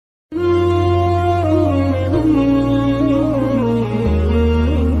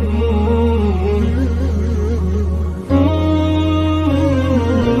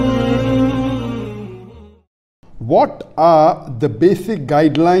are the basic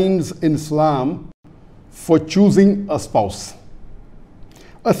guidelines in Islam for choosing a spouse?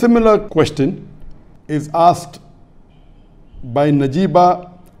 A similar question is asked by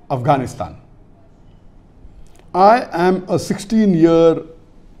Najiba, Afghanistan. I am a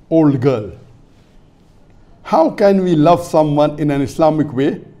 16-year-old girl. How can we love someone in an Islamic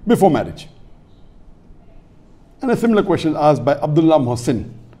way before marriage? And a similar question asked by Abdullah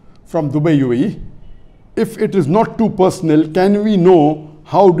Mohsin from Dubai, UAE. If it is not too personal, can we know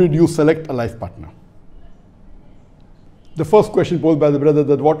how did you select a life partner? The first question posed by the brother,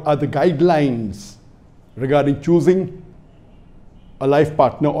 that what are the guidelines regarding choosing a life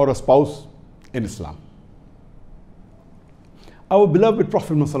partner or a spouse in Islam? Our beloved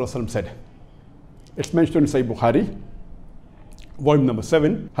Prophet Muhammad said, it's mentioned in Sahih Bukhari, volume number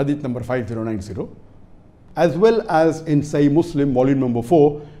 7, hadith number 5090, as well as in Sahih Muslim, volume number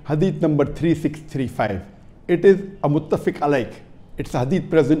 4, hadith number 3635. It is a muttafiq alayk. It's a hadith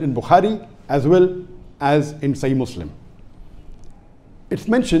present in Bukhari as well as in Sahih Muslim. It's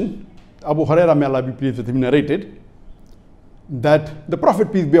mentioned, Abu Hurairah, may Allah be pleased with him, narrated that the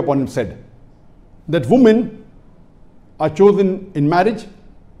Prophet, peace be upon him, said that women are chosen in marriage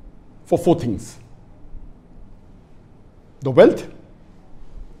for 4 things: the wealth,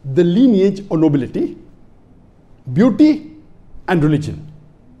 the lineage or nobility, beauty, and religion.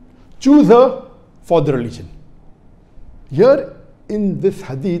 Choose her for the religion. Here in this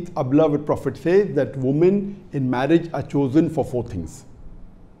hadith, our beloved Prophet says that women in marriage are chosen for 4 things: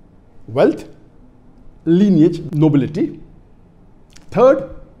 wealth, lineage, nobility.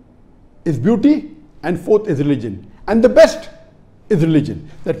 3rd is beauty, and 4th is religion. And the best is religion.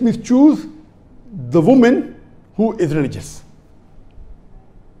 That means choose the woman who is religious.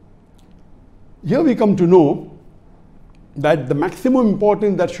 Here we come to know that the maximum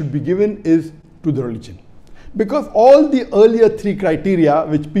importance that should be given is to the religion. Because all the earlier 3 criteria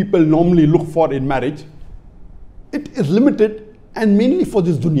which people normally look for in marriage, it is limited and mainly for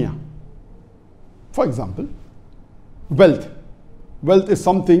this dunya. For example, wealth. Wealth is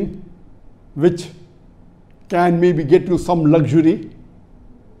something which can maybe get you some luxury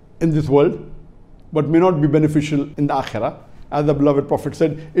in this world, but may not be beneficial in the akhirah. As the beloved Prophet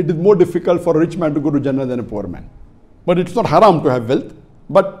said, it is more difficult for a rich man to go to Jannah than a poor man. But it's not haram to have wealth,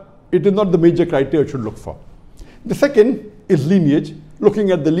 but it is not the major criteria you should look for. The second is lineage.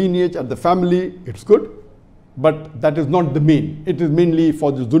 Looking at the lineage, at the family, it's good, but that is not the main. It is mainly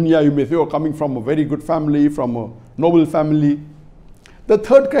for this dunya. You may say, oh, coming from a very good family, from a noble family. The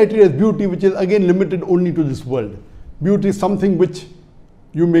third criteria is beauty, which is again limited only to this world. Beauty is something which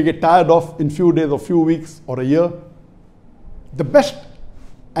you may get tired of in few days or few weeks or a year. The best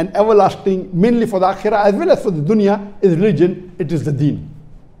and everlasting, mainly for the akhirah as well as for the dunya, is religion. It is the deen.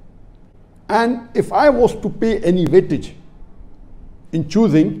 And if I was to pay any weightage in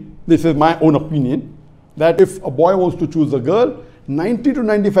choosing, this is my own opinion, that if a boy wants to choose a girl, 90 to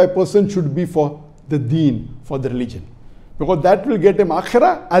 95% should be for the deen, for the religion. Because that will get him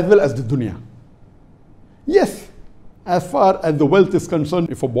akhirah as well as the dunya. Yes, as far as the wealth is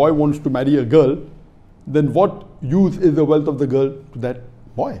concerned, if a boy wants to marry a girl, then what use is the wealth of the girl to that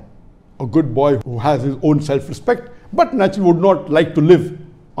boy? A good boy who has his own self-respect, but naturally would not like to live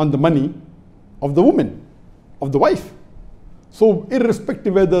on the money of the woman, of the wife. So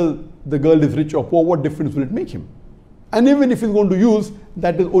irrespective whether the girl is rich or poor, what difference will it make him? And even if he's going to use,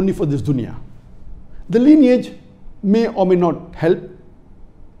 that is only for this dunya. The lineage may or may not help.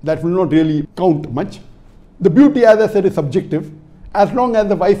 That will not really count much. The beauty, as I said, is subjective. As long as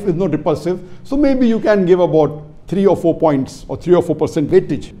the wife is not repulsive, so maybe you can give about 3 or 4 points or 3 or 4%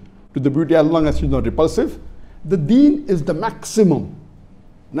 weightage to the beauty as long as she's not repulsive. The deen is the maximum.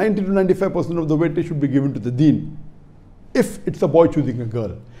 90 to 95% of the weightage should be given to the deen if it's a boy choosing a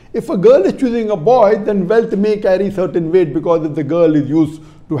girl. If a girl is choosing a boy, then wealth may carry certain weight, because if the girl is used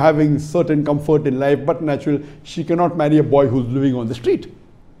to having certain comfort in life, but naturally she cannot marry a boy who's living on the street.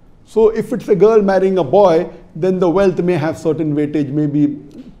 So if it's a girl marrying a boy, then the wealth may have certain weightage,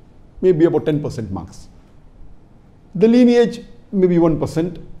 maybe about 10% marks. The lineage maybe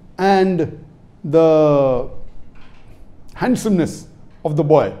 1%, and the handsomeness of the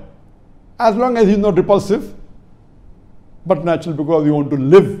boy, as long as he's not repulsive, but natural, because you want to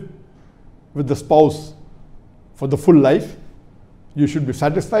live with the spouse for the full life, you should be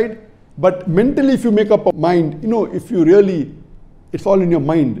satisfied. But mentally, if you make up a mind, if you really, it's all in your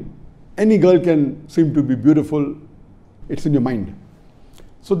mind. Any girl can seem to be beautiful, it's in your mind.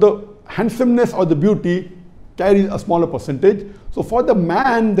 So the handsomeness or the beauty carries a smaller percentage. So for the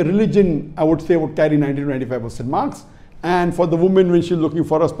man, the religion, I would say, would carry 90 to 95% marks. And for the woman, when she's looking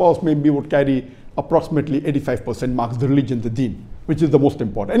for a spouse, maybe would carry approximately 85% marks the religion, the deen, which is the most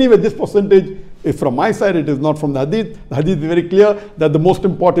important. Anyway, this percentage is from my side, it is not from the hadith. The hadith is very clear that the most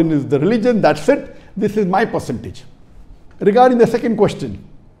important is the religion, that's it. This is my percentage. Regarding the second question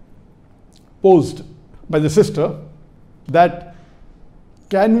posed by the sister, that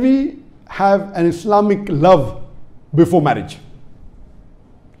can we have an Islamic love before marriage?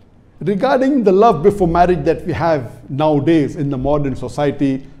 Regarding the love before marriage that we have nowadays in the modern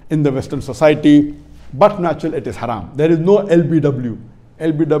society, in the Western society, but natural, it is haram. There is no LBW.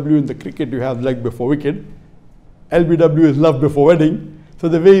 LBW in the cricket, you have leg before wicket. LBW is love before wedding. So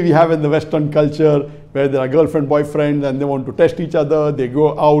the way we have in the Western culture, where there are girlfriend, boyfriends, and they want to test each other, they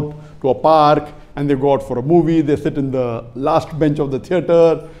go out to a park, and they go out for a movie, they sit in the last bench of the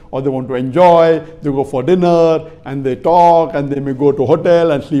theater, or they want to enjoy, they go for dinner, and they talk, and they may go to a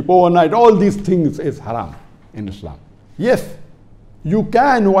hotel and sleep overnight. All these things is haram in Islam. Yes, you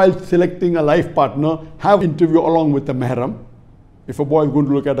can, while selecting a life partner, have interview along with the mahram. If a boy is going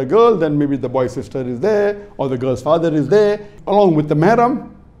to look at a girl, then maybe the boy's sister is there, or the girl's father is there, along with the mahram.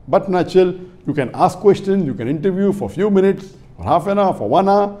 But natural, you can ask questions, you can interview for a few minutes, for half an hour, for 1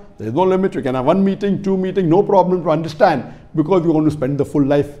 hour. There is no limit. You can have 1 meeting, 2 meetings, no problem to understand, because you want to spend the full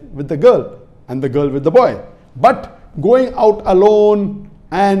life with the girl and the girl with the boy. But going out alone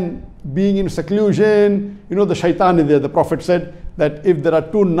and being in seclusion, you know, the shaitan is there. The Prophet said that if there are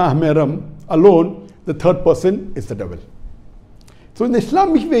 2 mahram alone, the third person is the devil. So in the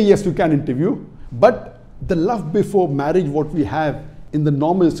Islamic way, yes, you can interview, but the love before marriage, what we have in the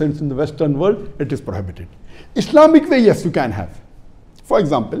normal sense in the Western world, it is prohibited. Islamic way, yes, you can have. For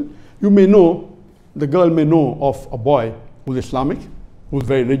example, you may know, the girl may know of a boy who is Islamic, who is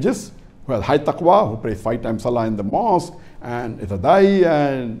very religious, who has high taqwa, who prays 5 times salah in the mosque, and is a da'i,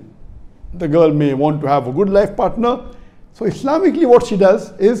 and the girl may want to have a good life partner. So Islamically, what she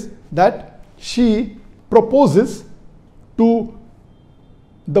does is that she proposes to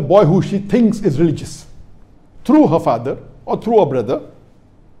the boy who she thinks is religious through her father or through a brother,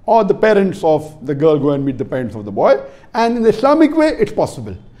 or the parents of the girl go and meet the parents of the boy, and in the Islamic way it's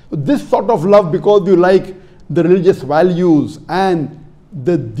possible. So this sort of love, because you like the religious values and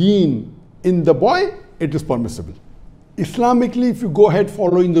the deen in the boy, it is permissible. Islamically, if you go ahead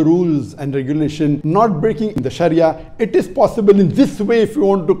following the rules and regulation, not breaking the Sharia, it is possible in this way, if you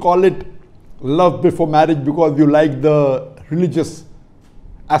want to call it love before marriage, because you like the religious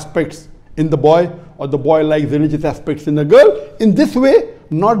aspects in the boy, or the boy likes the religious aspects in the girl. In this way,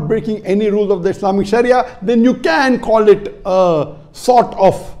 not breaking any rules of the Islamic Sharia, then you can call it a sort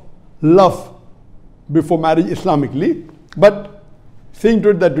of love before marriage Islamically, but seeing to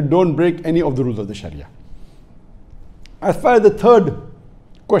it that you don't break any of the rules of the Sharia. As far as the third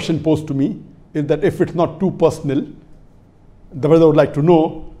question posed to me is that if it's not too personal, the brother would like to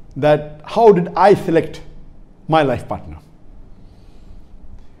know that how did I select my life partner?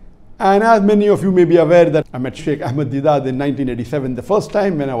 And as many of you may be aware that I met Sheikh Ahmed Deedat in 1987 the first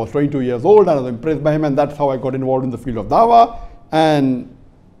time when I was 22 years old, and I was impressed by him, and that's how I got involved in the field of dawah, and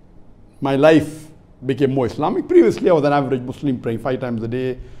my life became more Islamic. Previously I was an average Muslim, praying 5 times a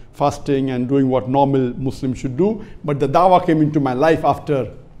day, fasting and doing what normal Muslims should do, but the dawah came into my life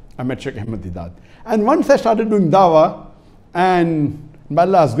after I met Sheikh Ahmed Deedat. And once I started doing dawah, and by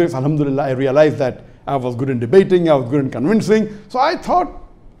Allah's grace, alhamdulillah, I realized that I was good in debating, I was good in convincing. So I thought,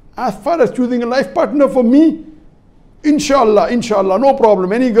 as far as choosing a life partner for me, inshallah, no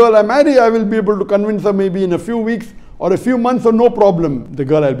problem. Any girl I marry, I will be able to convince her maybe in a few weeks or a few months, or no problem, the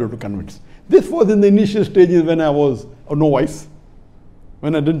girl I'll be able to convince. This was in the initial stages when I was a novice,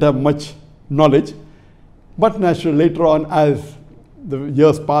 when I didn't have much knowledge. But naturally, later on, as the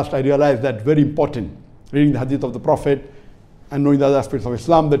years passed, I realized that very important, reading the hadith of the Prophet and knowing the other aspects of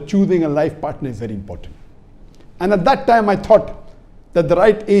Islam, that choosing a life partner is very important. And at that time, I thought that the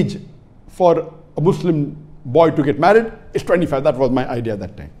right age for a Muslim boy to get married is 25. That was my idea at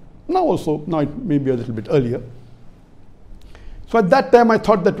that time. Now also, now it may be a little bit earlier. So at that time, I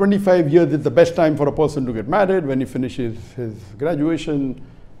thought that 25 years is the best time for a person to get married, when he finishes his graduation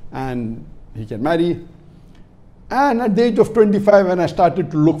and he can marry. And at the age of 25, when I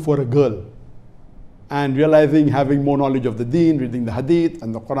started to look for a girl, and realizing, having more knowledge of the deen, reading the hadith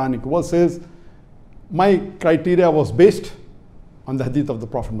and the Quranic verses, my criteria was based on the hadith of the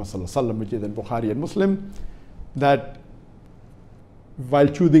Prophet ﷺ, which is in Bukhari and Muslim, that while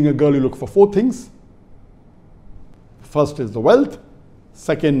choosing a girl, you look for 4 things. First is the wealth,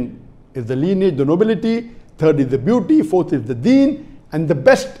 second is the lineage, the nobility, third is the beauty, fourth is the deen, and the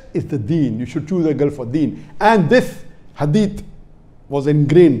best is the deen. You should choose a girl for deen. And this hadith was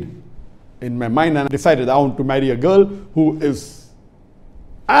ingrained in my mind, and I decided I want to marry a girl who is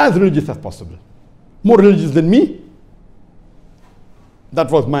as religious as possible. more religious than me. That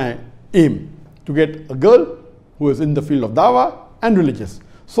was my aim, to get a girl who is in the field of dawah and religious.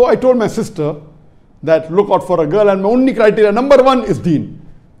 So I told my sister that look out for a girl, and my only criteria, number one, is deen.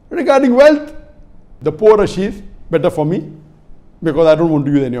 Regarding wealth, the poorer she is, better for me, because I don't want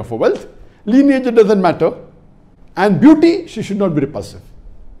to use any of her wealth. Lineage, it doesn't matter. And beauty, she should not be repulsive.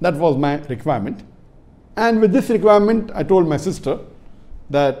 That was my requirement. And with this requirement, I told my sister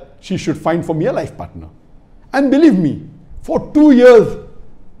that she should find for me a life partner. And believe me, for 2 years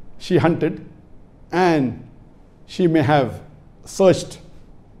she hunted, and she may have searched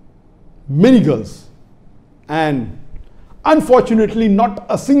many girls, and unfortunately not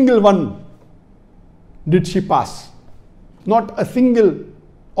a single one did she pass. Not a single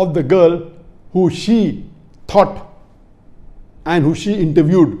of the girl who she thought and who she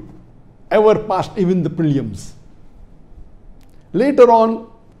interviewed ever passed even the prelims. Later on,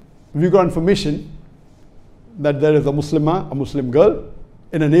 we got information that there is a Muslim girl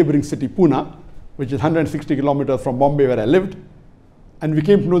in a neighboring city, Pune, which is 160 kilometers from Bombay, where I lived. And we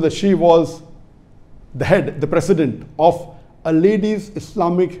came to know that she was the president of a ladies'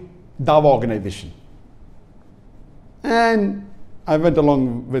 Islamic dawah organization. And I went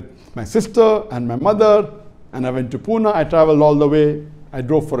along with my sister and my mother, and I went to Pune. I traveled all the way. I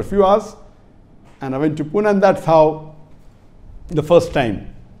drove for a few hours, and I went to Pune, and that's how the first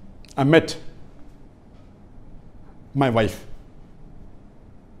time I met my wife.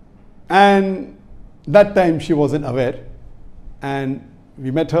 And that time she wasn't aware, and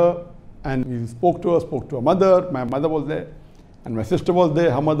we met her, and we spoke to her mother. My mother was there, and my sister was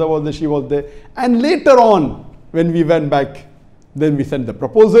there, her mother was there, she was there. And later on, when we went back, then we sent the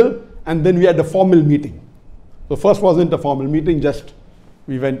proposal, and then we had a formal meeting. So first wasn't a formal meeting, just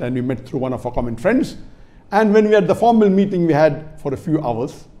we went and we met through one of our common friends. And when we had the formal meeting, we had for a few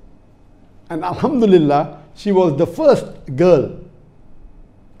hours. And alhamdulillah, she was the first girl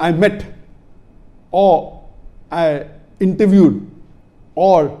I met, or I interviewed,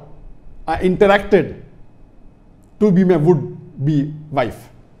 or I interacted to be my would-be wife.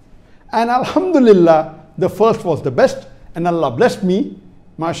 And alhamdulillah, the first was the best, and Allah blessed me,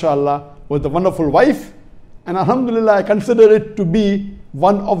 mashallah, with a wonderful wife. And alhamdulillah, I consider it to be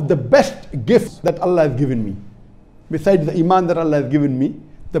one of the best gifts that Allah has given me. Besides the iman that Allah has given me,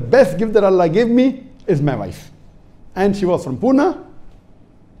 the best gift that Allah gave me is my wife. And she was from Pune.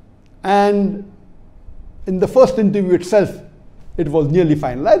 And in the first interview itself, it was nearly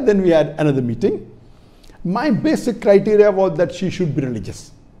finalized. Then we had another meeting. My basic criteria was that she should be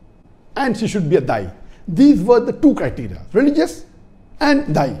religious, and she should be a dai. These were the two criteria, religious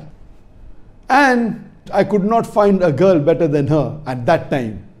and dai. And I could not find a girl better than her at that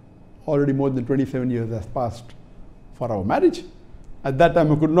time. Already more than 27 years has passed for our marriage. At that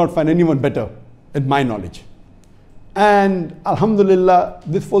time, I could not find anyone better in my knowledge. And alhamdulillah,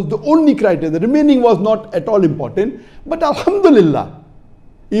 this was the only criteria. The remaining was not at all important. But alhamdulillah,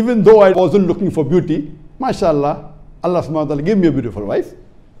 even though I wasn't looking for beauty, mashallah, Allah subhanahu wa ta'ala gave me a beautiful wife.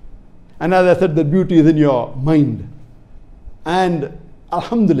 And as I said, the beauty is in your mind. And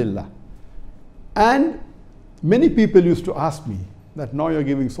alhamdulillah. And many people used to ask me that now you're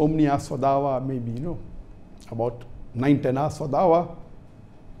giving so many hours for dawah, maybe, about 9-10 hours for dawah.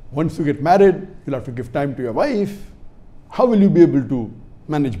 Once you get married, you'll have to give time to your wife. How will you be able to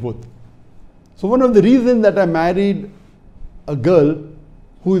manage both? So one of the reasons that I married a girl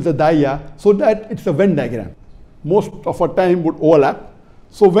who is a daya, so that it's a Venn diagram. Most of our time would overlap.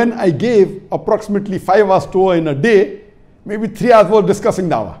 So when I gave approximately 5 hours to her in a day, maybe 3 hours was discussing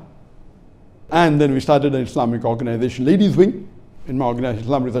dawah. And then we started an Islamic organization, ladies wing, in my organization,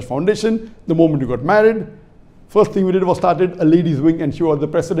 Islamic Research Foundation. The moment we got married, first thing we did was started a ladies wing, and she was the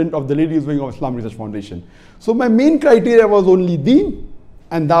president of the ladies wing of Islamic Research Foundation. So my main criteria was only deen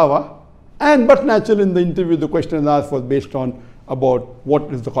and dawah. But naturally in the interview, the question asked was based on about what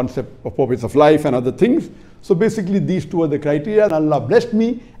is the concept of purpose of life and other things. So basically these two are the criteria. Allah blessed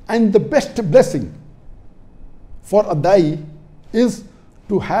me, and the best blessing for a dai is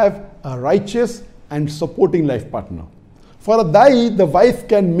to have a righteous and supporting life partner. For a dai, the wife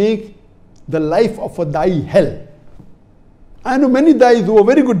can make the life of a dai hell. I know many dais who are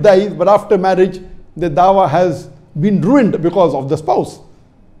very good dais, but after marriage, the dawah has been ruined because of the spouse.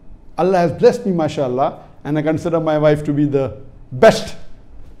 Allah has blessed me, mashallah, and I consider my wife to be the best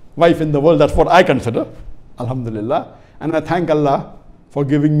wife in the world. That's what I consider, alhamdulillah. And I thank Allah for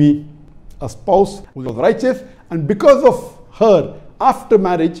giving me a spouse who was righteous. And because of her, after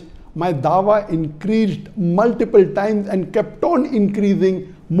marriage, my dawah increased multiple times and kept on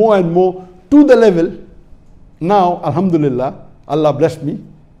increasing more and more to the level. Now, alhamdulillah, Allah blessed me.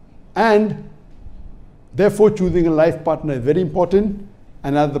 And Therefore, choosing a life partner is very important.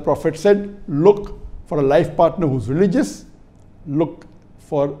 And as the Prophet said, look for a life partner who's religious, look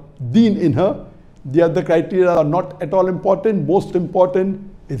for deen in her. The other criteria are not at all important. Most important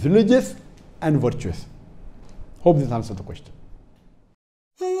is religious and virtuous. Hope this answers the question.